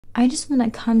I just want to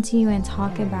come to you and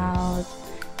talk about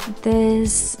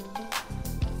this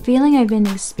feeling I've been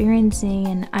experiencing,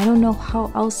 and I don't know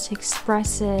how else to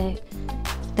express it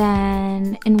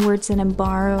than in words that I'm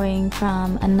borrowing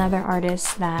from another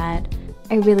artist that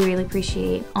I really, really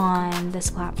appreciate on this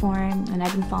platform, and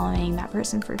I've been following that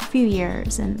person for a few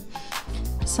years, and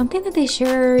something that they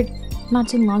shared not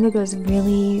too long ago has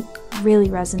really, really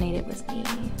resonated with me.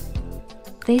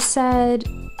 They said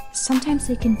sometimes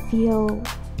they can feel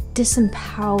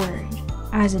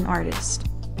disempowered as an artist.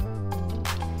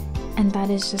 And that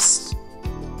is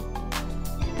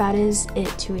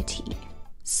it to a T.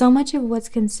 So much of what's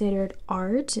considered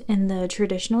art in the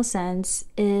traditional sense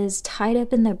is tied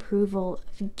up in the approval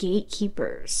of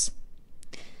gatekeepers.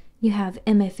 You have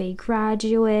MFA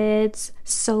graduates,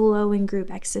 solo and group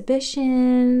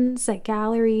exhibitions at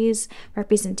galleries,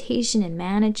 representation and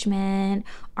management,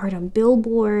 art on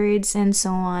billboards, and so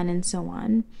on and so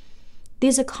on.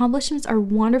 These accomplishments are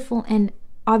wonderful and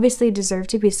obviously deserve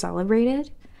to be celebrated,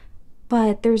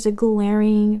 but there's a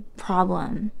glaring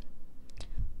problem.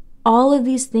 All of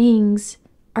these things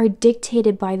are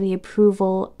dictated by the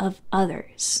approval of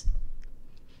others.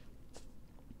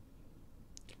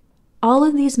 All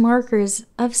of these markers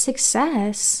of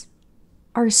success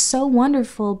are so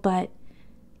wonderful, but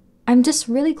I'm just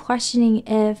really questioning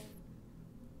if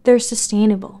they're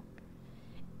sustainable.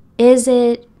 Is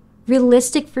it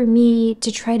realistic for me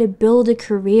to try to build a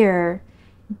career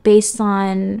based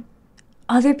on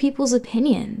other people's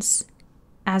opinions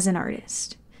as an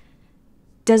artist?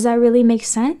 Does that really make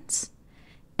sense?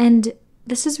 And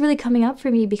this is really coming up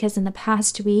for me because in the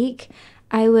past week,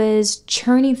 I was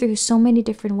churning through so many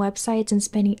different websites and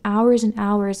spending hours and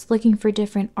hours looking for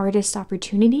different artist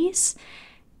opportunities.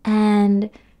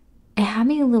 And it had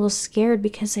me a little scared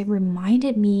because it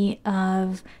reminded me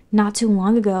of not too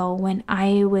long ago when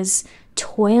I was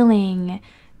toiling,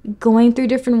 going through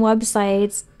different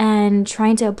websites and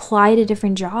trying to apply to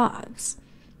different jobs.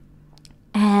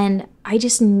 And I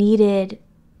just needed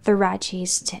the rat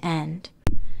chase to end.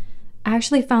 I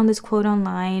actually found this quote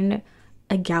online,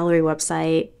 a gallery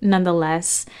website,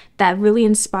 nonetheless, that really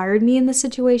inspired me in the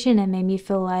situation and made me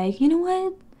feel like, you know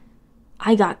what?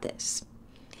 I got this.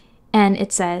 And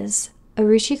it says,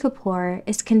 Arushi Kapoor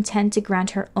is content to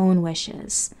grant her own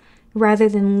wishes rather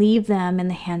than leave them in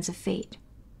the hands of fate.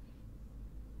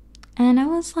 And I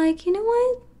was like, you know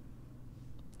what?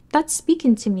 That's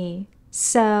speaking to me.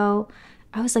 So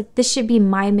I was like, this should be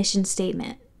my mission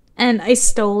statement. And I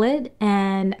stole it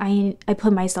and I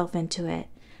put myself into it.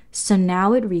 So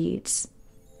now it reads,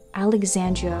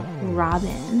 Alexandra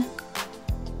Robin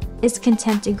is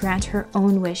content to grant her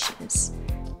own wishes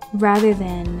rather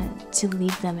than to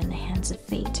leave them in the hands of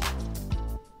fate.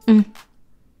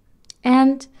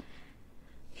 And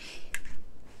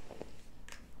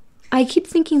I keep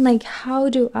thinking, like, how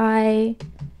do I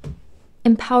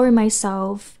empower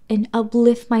myself and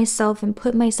uplift myself and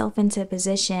put myself into a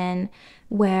position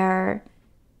where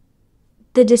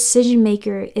the decision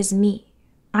maker is me?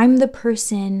 I'm the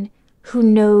person who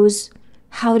knows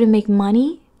how to make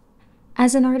money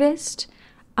as an artist.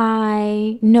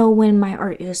 I know when my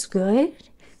art is good.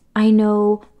 I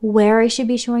know where I should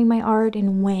be showing my art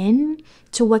and when,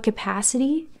 to what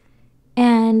capacity.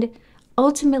 And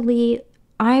ultimately,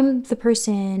 I'm the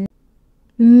person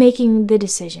making the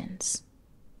decisions.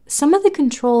 Some of the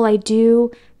control I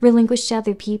do relinquish to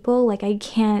other people, like I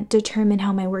can't determine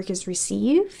how my work is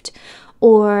received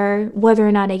or whether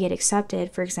or not I get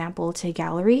accepted, for example, to a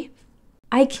gallery.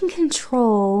 I can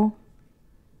control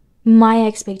my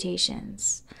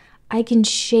expectations. I can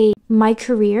shape my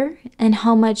career and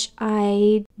how much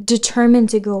I determine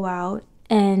to go out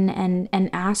and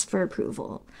ask for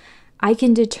approval. I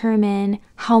can determine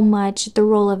how much the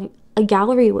role of a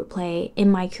gallery would play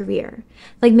in my career.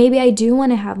 Like maybe I do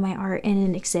want to have my art in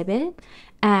an exhibit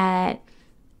at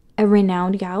a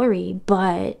renowned gallery,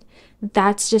 but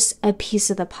that's just a piece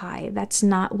of the pie. That's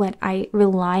not what I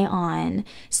rely on.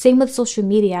 Same with social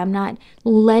media. I'm not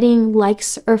letting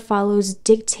likes or follows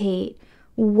dictate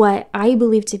what I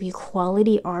believe to be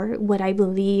quality art, what I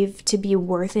believe to be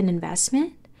worth an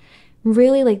investment.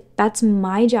 Really, like, that's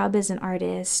my job as an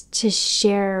artist, to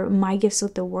share my gifts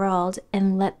with the world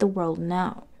and let the world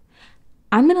know.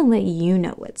 I'm gonna let you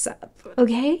know what's up,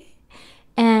 okay?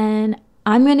 And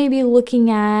I'm gonna be looking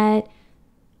at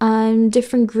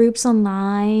different groups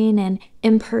online and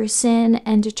in person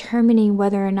and determining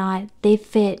whether or not they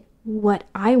fit what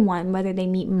I want, whether they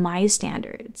meet my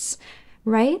standards,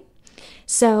 right?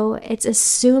 So it's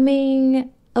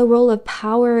assuming a role of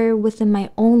power within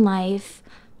my own life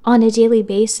on a daily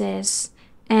basis,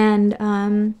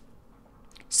 and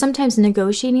sometimes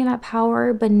negotiating that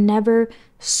power, but never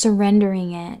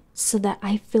surrendering it so that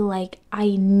I feel like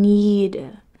I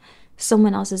need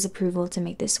someone else's approval to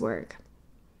make this work.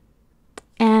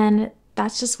 And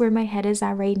that's just where my head is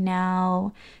at right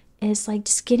now, is like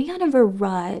just getting out of a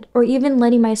rut, or even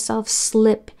letting myself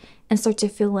slip and start to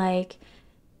feel like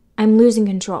I'm losing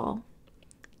control.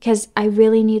 Because I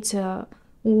really need to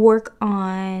work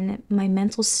on my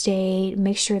mental state,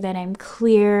 make sure that I'm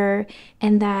clear,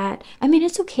 and that, I mean,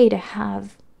 it's okay to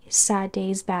have sad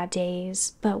days, bad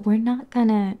days, but we're not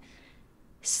gonna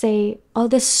say, oh,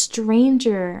 this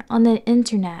stranger on the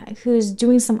internet who's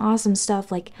doing some awesome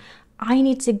stuff, like, I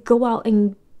need to go out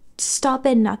and stop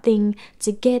at nothing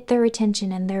to get their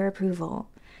attention and their approval.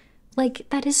 Like,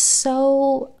 that is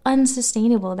so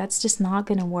unsustainable. That's just not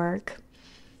gonna work.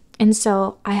 And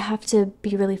so I have to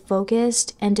be really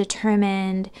focused and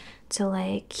determined to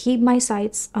like keep my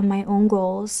sights on my own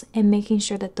goals and making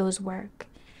sure that those work.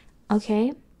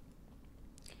 Okay?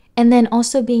 And then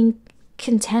also being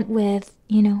content with,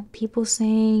 people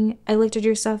saying, I looked at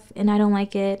your stuff and I don't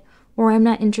like it, or I'm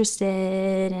not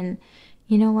interested. And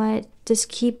you know what? Just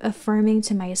keep affirming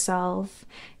to myself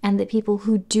and the people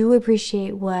who do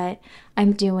appreciate what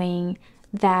I'm doing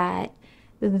that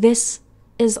this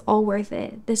is all worth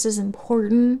it. This is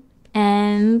important,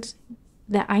 and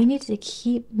that I need to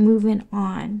keep moving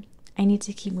on. I need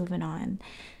to keep moving on.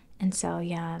 And so,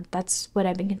 yeah, that's what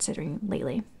I've been considering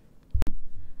lately.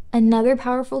 Another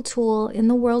powerful tool in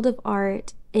the world of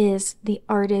art is the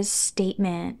artist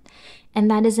statement.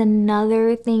 And that is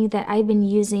another thing that I've been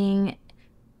using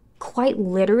quite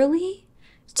literally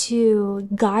to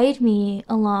guide me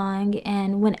along.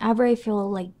 And whenever I feel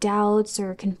like doubts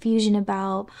or confusion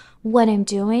about what I'm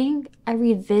doing, I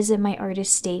revisit my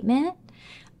artist statement,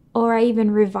 or I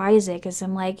even revise it because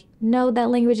I'm like, no, that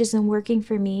language isn't working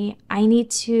for me. I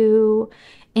need to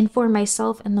inform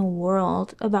myself and the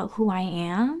world about who I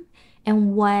am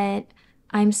and what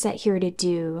I'm set here to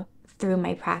do through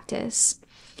my practice.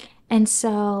 And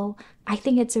so I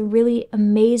think it's a really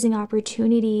amazing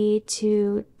opportunity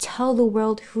to tell the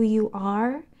world who you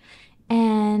are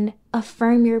and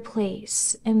affirm your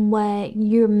place and what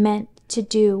you're meant to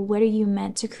do. What are you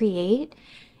meant to create?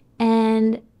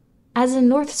 And as a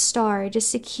North Star,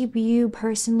 just to keep you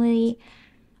personally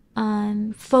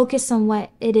focused on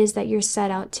what it is that you're set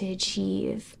out to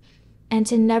achieve, and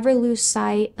to never lose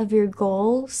sight of your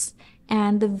goals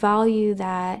and the value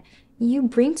that you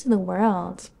bring to the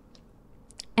world.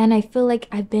 And I feel like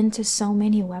I've been to so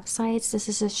many websites, this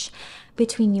is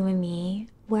between you and me,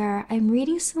 where I'm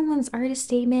reading someone's artist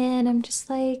statement and I'm just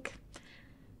like,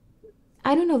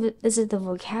 I don't know if is it the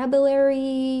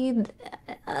vocabulary?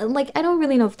 Like, I don't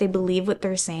really know if they believe what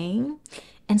they're saying.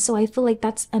 And so I feel like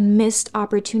that's a missed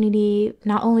opportunity,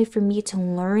 not only for me to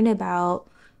learn about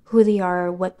who they are,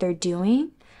 what they're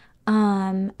doing.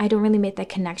 I don't really make that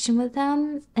connection with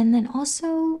them. And then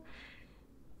also,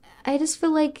 I just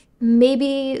feel like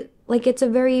maybe like it's a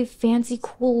very fancy,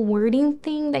 cool wording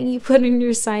thing that you put in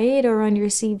your site or on your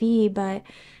CV, but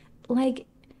like,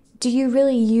 do you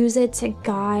really use it to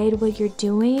guide what you're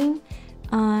doing?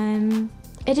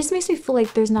 It just makes me feel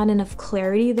like there's not enough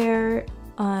clarity there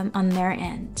on their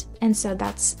end. And so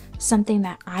that's something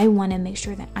that I want to make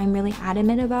sure that I'm really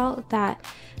adamant about, that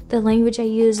the language I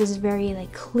use is very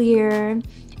like clear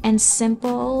and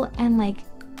simple and like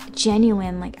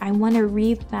genuine. Like, I want to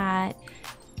read that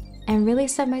and really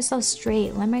set myself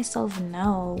straight, let myself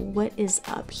know what is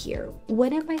up here.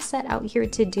 What am I set out here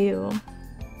to do?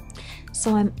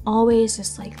 So I'm always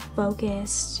just like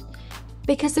focused,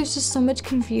 because there's just so much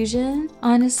confusion,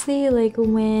 honestly, like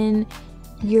when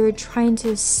you're trying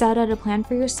to set out a plan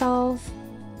for yourself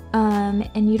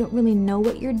and you don't really know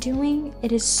what you're doing.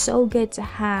 It is so good to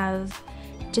have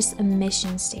just a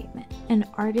mission statement, an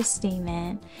artist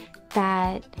statement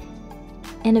that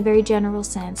in a very general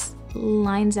sense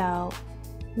lines out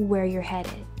where you're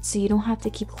headed, so you don't have to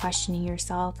keep questioning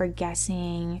yourself or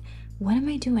guessing, what am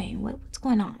I doing, what's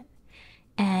going on?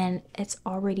 And it's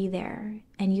already there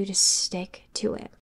and you just stick to it.